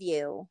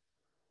interview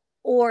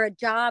or a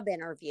job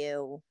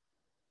interview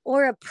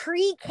or a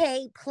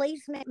pre-K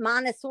placement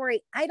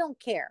Montessori, I don't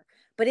care.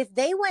 But if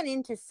they went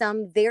into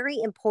some very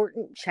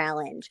important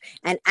challenge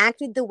and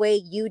acted the way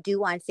you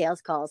do on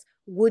sales calls,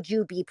 would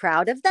you be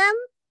proud of them?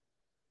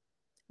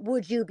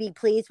 Would you be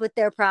pleased with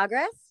their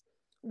progress?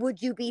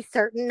 Would you be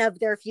certain of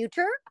their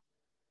future?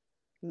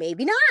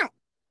 Maybe not.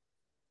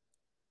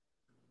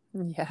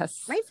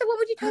 Yes. Right? So what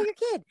would you tell your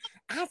kid?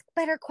 Ask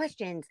better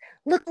questions.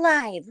 Look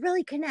live.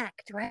 Really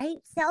connect, right?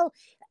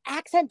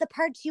 Accent the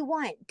parts you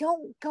want.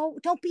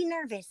 Don't be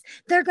nervous.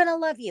 They're gonna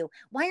love you.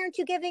 Why aren't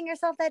you giving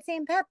yourself that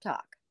same pep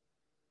talk?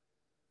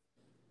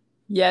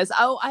 Yes.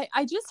 Oh,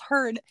 I just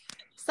heard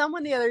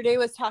someone the other day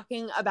was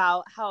talking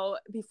about how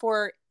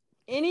before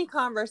any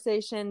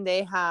conversation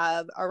they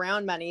have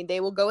around money, they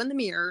will go in the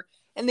mirror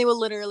and they will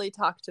literally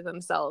talk to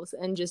themselves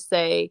and just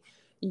say,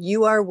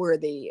 you are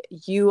worthy.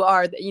 You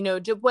are,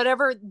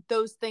 whatever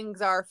those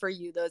things are for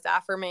you, those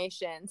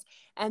affirmations.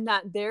 And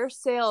that their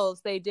sales,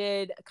 they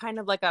did kind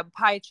of like a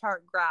pie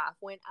chart graph,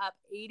 went up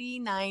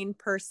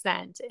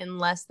 89% in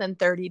less than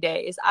 30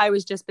 days. I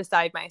was just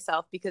beside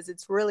myself because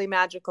it's really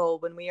magical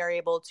when we are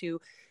able to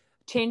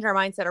change our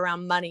mindset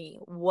around money,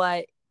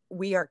 what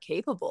we are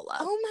capable of.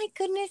 Oh my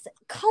goodness,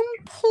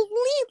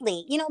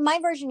 completely. My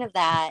version of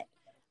that,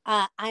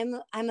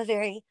 I'm a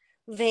very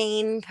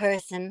vain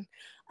person.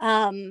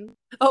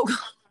 Oh,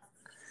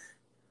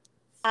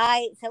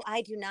 I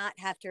do not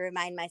have to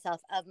remind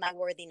myself of my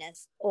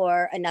worthiness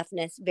or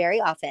enoughness very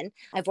often.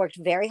 I've worked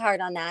very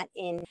hard on that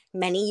in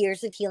many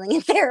years of healing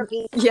and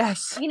therapy.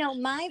 yes.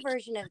 My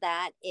version of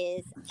that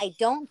is I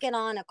don't get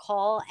on a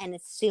call and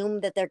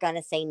assume that they're going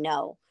to say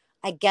no.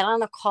 I get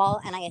on a call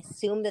and I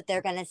assume that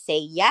they're going to say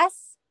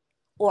yes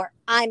or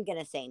I'm going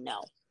to say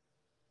no.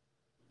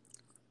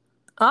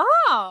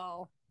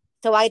 Oh.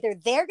 So either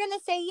they're going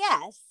to say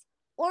yes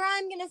or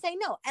I'm going to say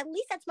no. At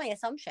least that's my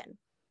assumption.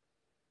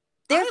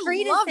 They're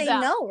free to say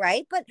no,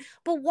 right? But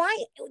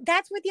why?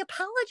 That's where the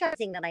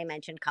apologizing that I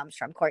mentioned comes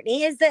from,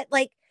 Courtney, is that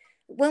like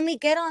when we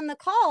get on the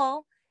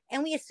call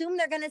and we assume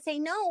they're going to say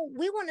no,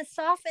 we want to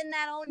soften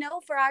that oh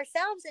no for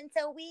ourselves. And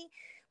so we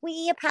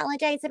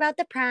apologize about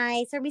the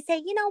price, or we say,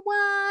 you know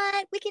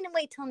what, we can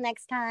wait till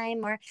next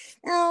time, or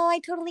oh, I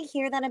totally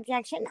hear that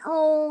objection.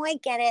 Oh, I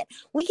get it.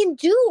 We can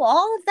do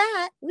all of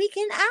that. We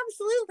can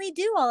absolutely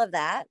do all of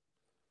that.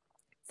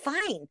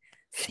 Fine.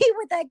 See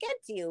what that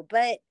gets you.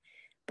 But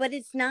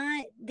it's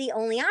not the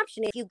only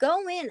option. If you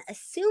go in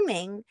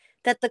assuming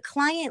that the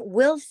client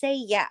will say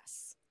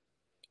yes,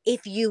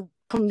 if you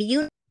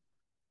communicate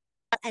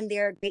and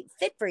they're a great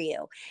fit for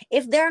you,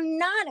 if they're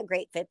not a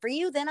great fit for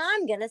you, then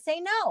I'm going to say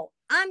no.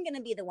 I'm going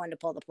to be the one to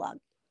pull the plug.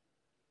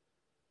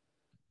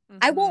 Mm-hmm.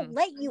 I won't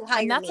let you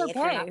hire me if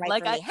you're not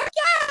right for me. Heck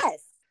yes.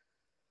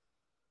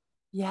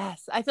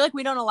 Yes. I feel like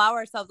we don't allow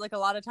ourselves, like a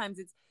lot of times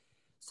it's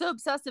so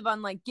obsessive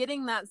on like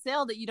getting that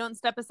sale that you don't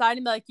step aside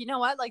and be like, you know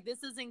what, like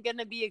this isn't going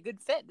to be a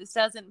good fit. This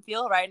doesn't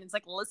feel right. And it's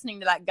like listening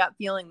to that gut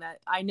feeling that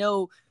I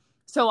know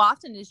so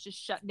often is just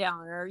shut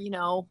down, or,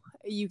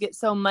 you get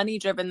so money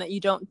driven that you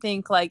don't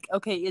think like,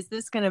 okay, is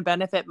this going to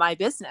benefit my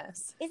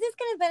business? Is this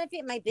going to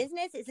benefit my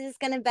business? Is this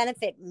going to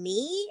benefit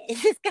me?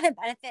 Is this going to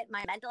benefit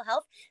my mental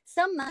health?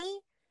 Some money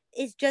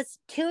is just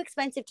too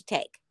expensive to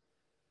take.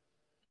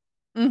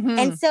 Mm-hmm.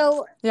 And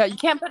so, yeah, you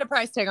can't put a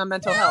price tag on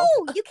mental health.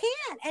 No, you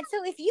can't. And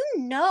so if you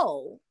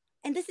know,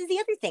 and this is the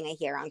other thing I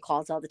hear on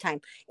calls all the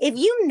time, if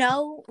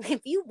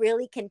you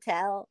really can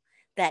tell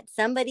that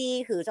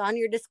somebody who's on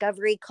your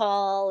discovery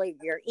call or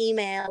your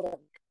email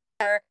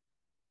or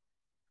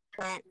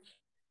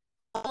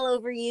all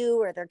over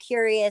you, or they're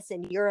curious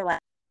and you're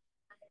like,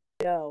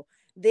 no,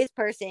 this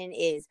person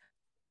is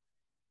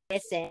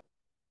innocent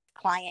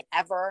client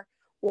ever,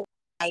 or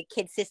my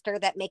kid sister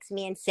that makes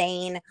me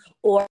insane,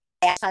 or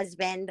my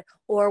husband,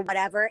 or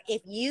whatever.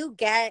 If you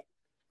get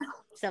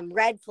some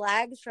red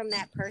flags from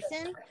that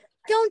person,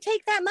 don't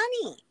take that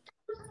money.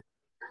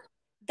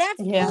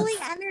 That's pulling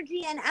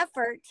energy and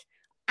effort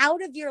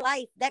out of your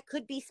life that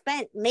could be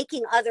spent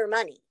making other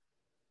money.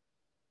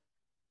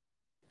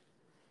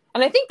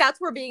 And I think that's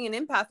where being an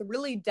empath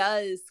really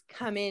does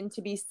come in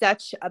to be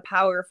such a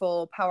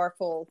powerful,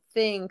 powerful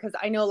thing. Because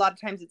I know a lot of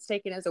times it's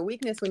taken as a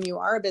weakness when you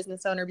are a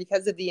business owner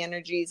because of the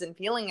energies and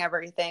feeling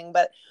everything.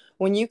 But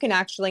when you can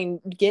actually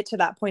get to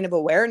that point of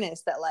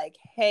awareness that like,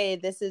 hey,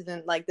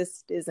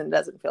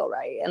 doesn't feel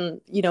right.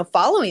 And,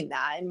 following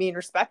that and being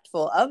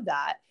respectful of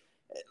that,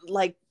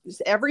 like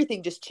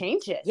everything just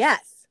changes.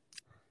 Yes.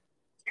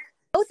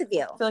 Both of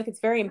you. I feel like it's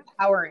very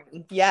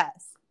empowering.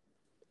 Yes.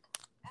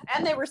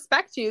 And they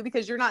respect you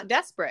because you're not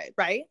desperate,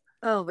 right?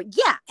 Oh,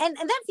 yeah. And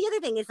that's the other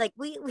thing is like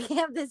we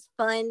have this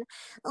fun,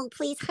 oh,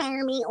 please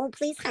hire me. Oh,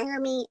 please hire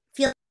me.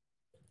 Feel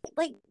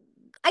like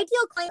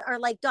ideal clients are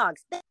like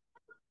dogs.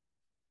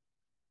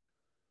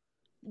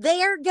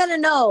 They're going to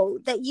know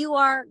that you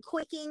are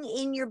quicking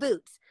in your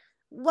boots.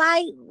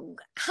 Why?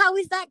 How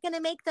is that going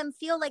to make them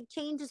feel like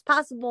change is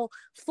possible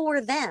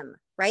for them,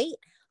 right?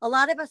 A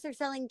lot of us are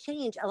selling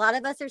change. A lot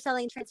of us are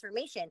selling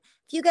transformation.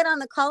 If you get on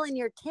the call and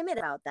you're timid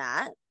about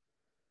that,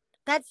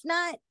 that's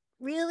not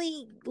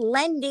really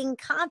lending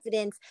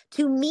confidence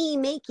to me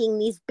making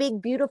these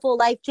big, beautiful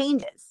life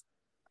changes.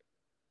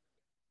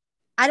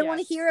 I don't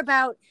want to hear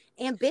about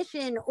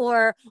ambition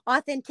or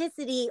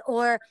authenticity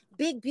or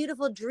big,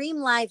 beautiful dream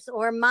lives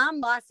or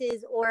mom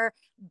bosses or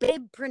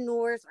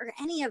babepreneurs or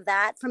any of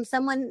that from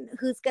someone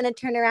who's going to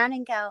turn around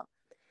and go,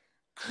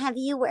 have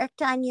you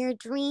worked on your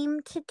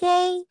dream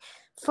today?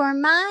 For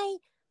my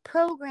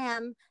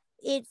program,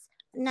 it's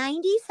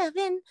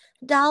 $97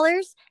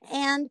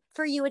 and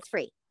for you it's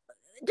free.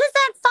 Does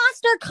that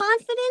foster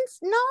confidence?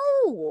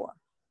 No.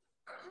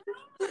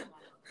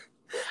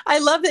 I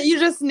love that you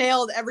just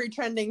nailed every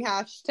trending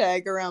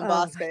hashtag around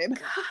Boss Babe.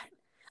 God.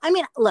 I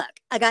mean, look,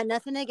 I got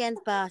nothing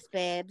against boss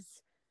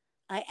babes.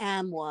 I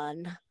am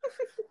one.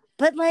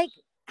 But like,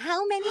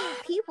 how many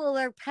people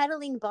are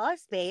peddling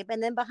Boss Babe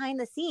and then behind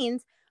the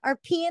scenes are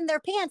peeing their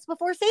pants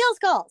before sales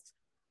calls?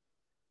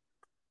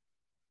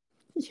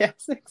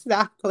 Yes,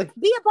 exactly.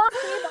 Be a boss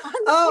babe on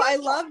the I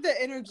love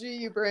the energy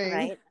you bring.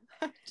 Right.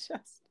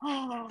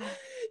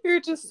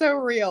 You're just so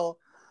real.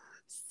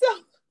 So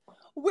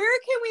where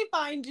can we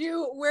find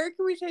you? Where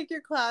can we take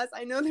your class?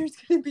 I know there's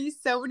going to be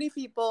so many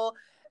people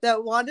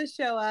that want to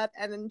show up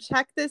and then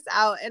check this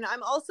out. And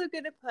I'm also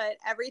going to put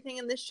everything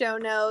in the show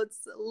notes,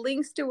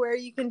 links to where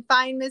you can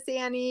find Miss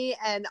Annie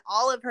and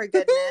all of her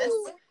goodness.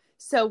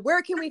 So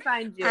where can we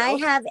find you? I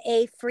have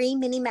a free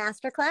mini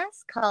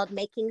masterclass called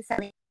Making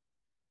Selling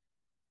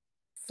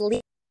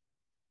Sleep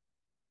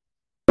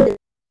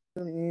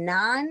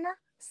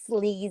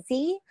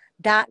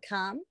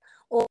non-sleazy.com,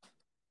 or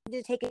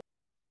to take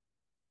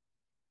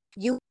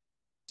your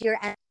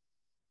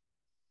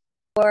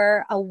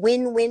or a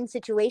win-win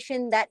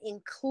situation that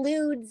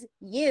includes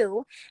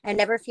you and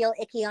never feel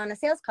icky on a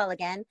sales call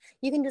again.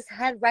 You can just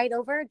head right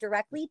over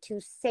directly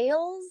to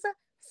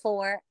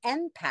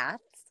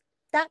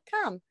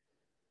salesforempaths.com.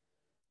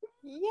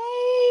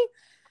 Yay!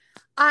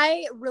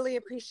 I really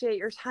appreciate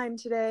your time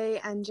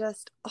today and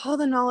just all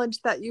the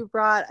knowledge that you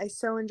brought. I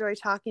so enjoy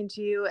talking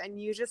to you,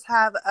 and you just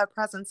have a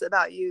presence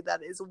about you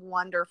that is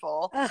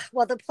wonderful.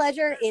 Well, the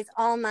pleasure is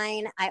all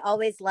mine. I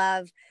always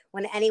love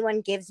when anyone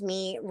gives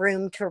me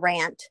room to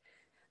rant.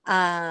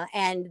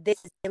 And this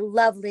is a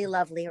lovely,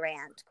 lovely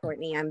rant,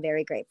 Courtney. I'm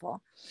very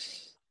grateful.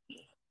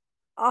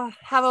 Oh,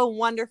 have a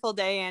wonderful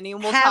day, Annie.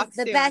 We'll talk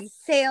soon. Have the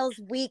best sales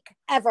week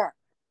ever.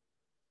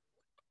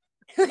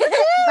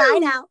 Bye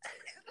now.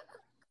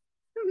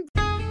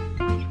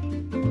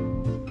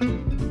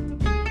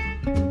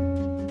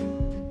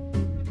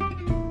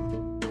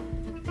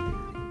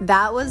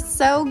 That was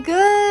so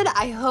good.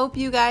 I hope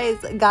you guys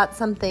got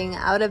something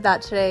out of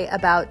that today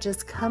about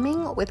just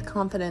coming with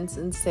confidence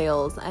in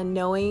sales and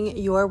knowing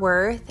your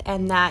worth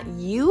and that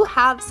you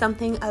have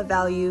something of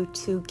value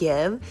to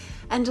give,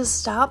 and just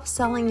stop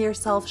selling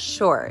yourself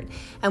short.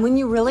 And when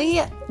you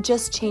really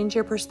just change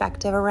your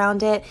perspective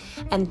around it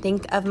and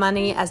think of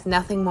money as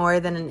nothing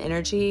more than an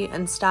energy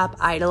and stop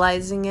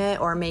idolizing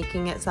it or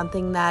making it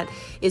something that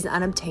is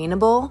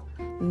unobtainable,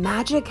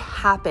 magic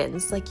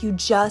happens. Like, you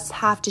just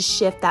have to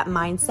shift that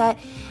mindset,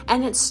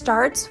 and it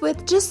starts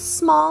with just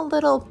small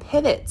little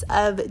pivots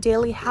of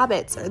daily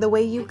habits or the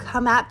way you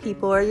come at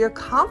people or your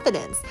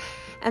confidence.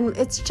 And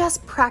it's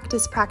just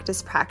practice,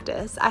 practice,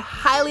 practice. I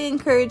highly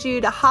encourage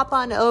you to hop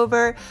on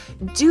over,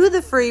 do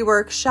the free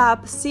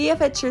workshop, see if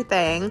it's your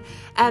thing.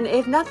 And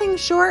if nothing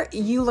short,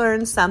 you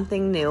learn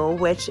something new,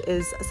 which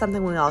is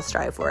something we all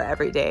strive for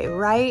every day,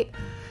 right?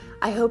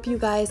 I hope you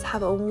guys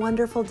have a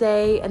wonderful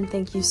day, and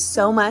thank you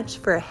so much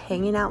for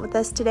hanging out with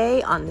us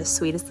today on The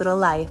Sweetest Little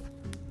Life.